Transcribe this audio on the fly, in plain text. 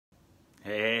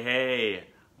Hey, hey, hey!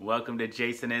 Welcome to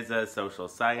Jason is a Social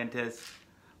Scientist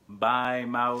by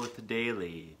Mouth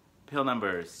Daily, pill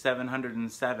number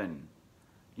 707.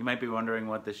 You might be wondering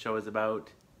what this show is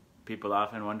about. People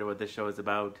often wonder what this show is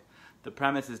about. The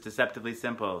premise is deceptively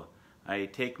simple. I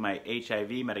take my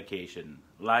HIV medication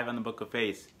live on the Book of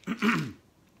Face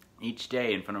each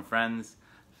day in front of friends,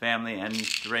 family, and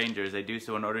strangers. I do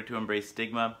so in order to embrace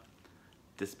stigma,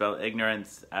 dispel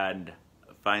ignorance, and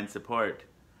find support.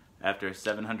 After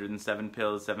 707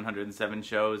 pills, 707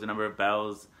 shows, a number of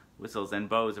bells, whistles, and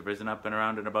bows have risen up and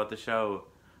around and about the show.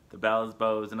 The bells,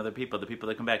 bows, and other people, the people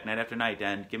that come back night after night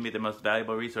and give me the most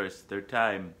valuable resource, their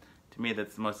time. To me,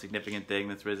 that's the most significant thing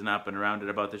that's risen up and around and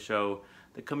about the show.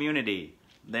 The community.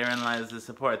 Therein lies the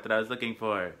support that I was looking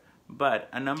for. But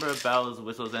a number of bells,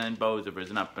 whistles, and bows have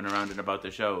risen up and around and about the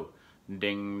show.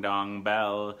 Ding dong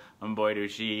bell, boy do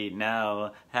she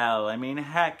knell, hell, I mean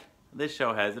heck. This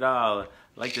show has it all.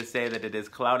 I like to say that it is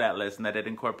Cloud Atlas and that it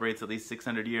incorporates at least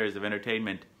 600 years of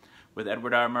entertainment, with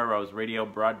Edward R. Murrow's radio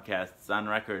broadcasts on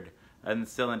record and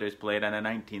cylinders played on a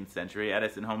 19th century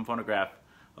Edison home phonograph,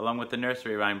 along with the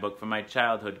nursery rhyme book from my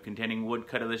childhood containing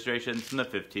woodcut illustrations from the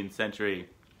 15th century.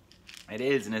 It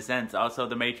is, in a sense, also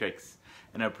The Matrix.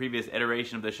 In a previous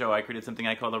iteration of the show, I created something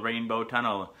I call the Rainbow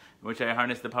Tunnel, in which I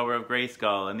harnessed the power of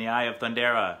Grayskull and the Eye of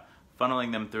Thundera,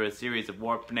 funneling them through a series of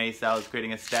warp nacelles,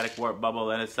 creating a static warp bubble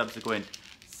and a subsequent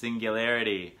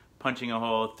singularity, punching a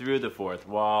hole through the fourth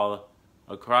wall,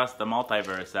 across the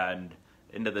multiverse, and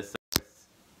into the source.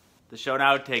 The show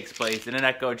now takes place in an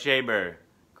echo chamber,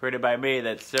 created by me,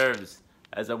 that serves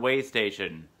as a way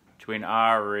station between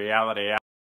our reality.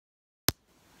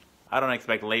 I don't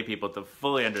expect lay people to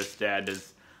fully understand,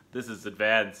 as this is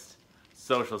advanced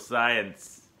social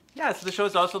science. Yeah, so the show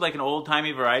is also like an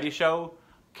old-timey variety show,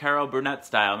 Carol Burnett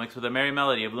style, mixed with a merry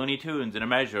melody of Looney Tunes and a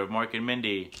measure of Mork and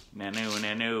Mindy. Nanu,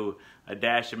 nanu, a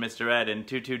dash of Mr. Ed, and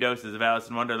two doses of Alice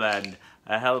in Wonderland,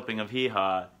 a helping of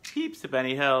Hee-Haw, heaps of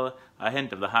Benny Hill, a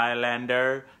hint of the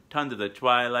Highlander, tons of the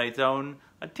Twilight Zone,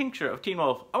 a tincture of Teen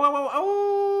Wolf, an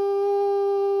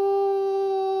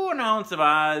ounce of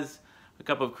Oz, a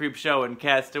cup of Creep Show and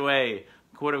Castaway,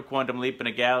 a quart of Quantum Leap and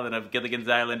a gallon of Gilligan's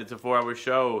Island. It's a 4-hour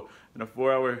show and a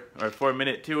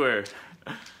 4-minute tour. It's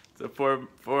a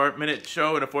 4-minute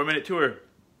show and a 4-minute tour.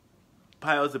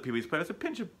 Piles of Pee-wee's Playhouse, a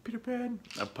pinch of Peter Pan,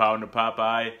 a pound of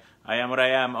Popeye. I am what I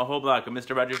am, a whole block of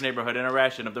Mr. Rogers' Neighborhood, and a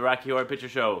ration of the Rocky Horror Picture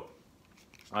Show.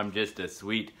 I'm just a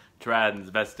sweet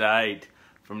transvestite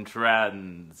from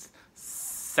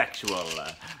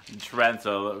transsexual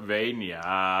Transylvania.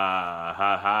 Ha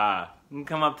ha.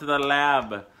 Come up to the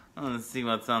lab. Let's see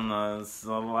what's on the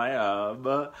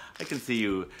slab. I can see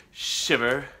you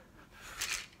shiver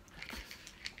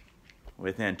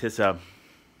with anticipation.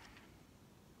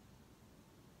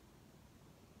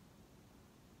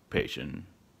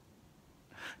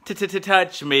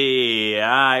 Touch me,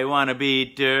 I wanna be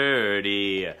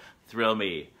dirty. Thrill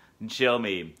me, chill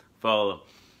me, fill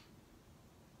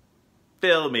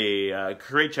me, a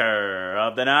creature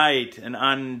of the night, an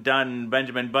undone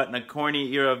Benjamin Button, a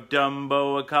corny ear of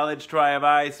Dumbo, a college try of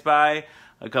I Spy,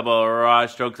 a couple of raw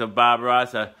strokes of Bob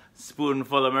Ross, a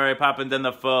spoonful of Mary Poppins, and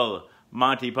the full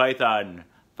Monty Python.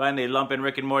 Finally, lump in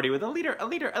Rick and Morty with a liter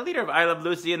of I Love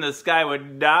Lucy in the sky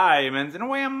with diamonds, and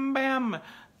wham bam.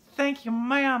 Thank you,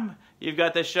 ma'am. You've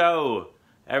got the show.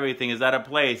 Everything is out of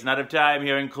place and out of time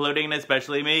here, including and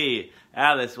especially me.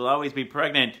 Alice will always be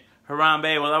pregnant.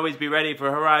 Harambe will always be ready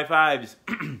for her high fives.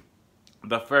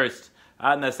 The first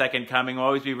and the second coming will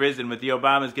always be risen, with the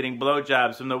Obamas getting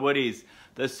blowjobs from the Woodies.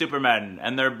 The Supermen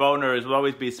and their boners will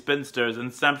always be spinsters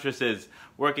and sumptuouses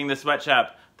working the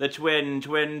sweatshop. The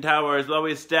twin towers will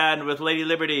always stand with Lady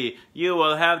Liberty. You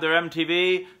will have their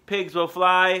MTV. Pigs will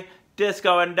fly.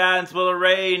 Disco and dance will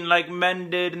reign like men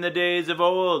did in the days of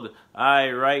old.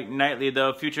 I write nightly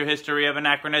the future history of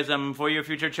anachronism for your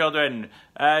future children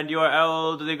and your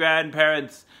elderly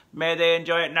grandparents. May they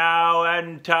enjoy it now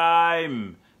and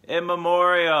time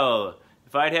immemorial.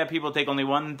 If I'd have people take only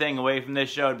one thing away from this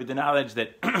show, it'd be the knowledge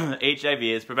that HIV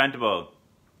is preventable.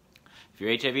 If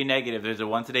you're HIV negative, there's a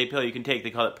once-a-day pill you can take. They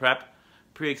call it PrEP,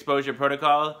 pre-exposure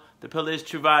protocol. The pill is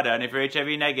Truvada, and if you're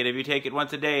HIV negative, you take it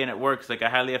once a day, and it works like a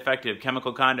highly effective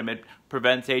chemical condom. It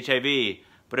prevents HIV.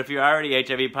 But if you're already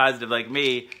HIV positive like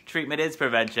me, treatment is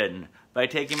prevention. By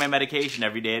taking my medication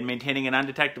every day and maintaining an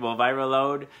undetectable viral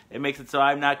load, it makes it so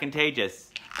I'm not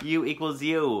contagious. U equals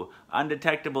you.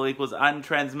 Undetectable equals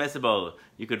untransmissible.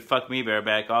 You could fuck me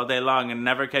bareback all day long and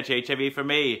never catch HIV from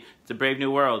me. It's a brave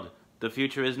new world. The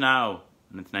future is now,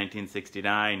 and it's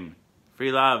 1969.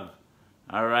 Free love.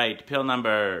 All right, pill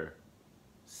number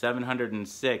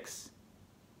 706.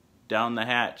 Down the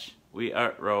hatch. We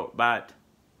are robot.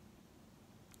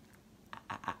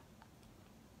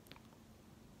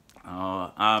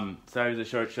 Oh, sorry, it was a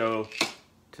short show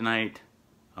tonight.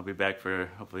 I'll be back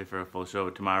hopefully for a full show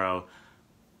tomorrow.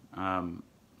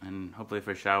 And hopefully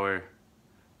for a shower.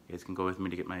 You guys can go with me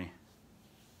to get my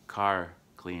car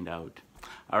cleaned out.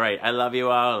 All right, I love you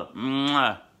all.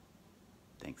 Mwah.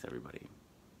 Thanks, everybody.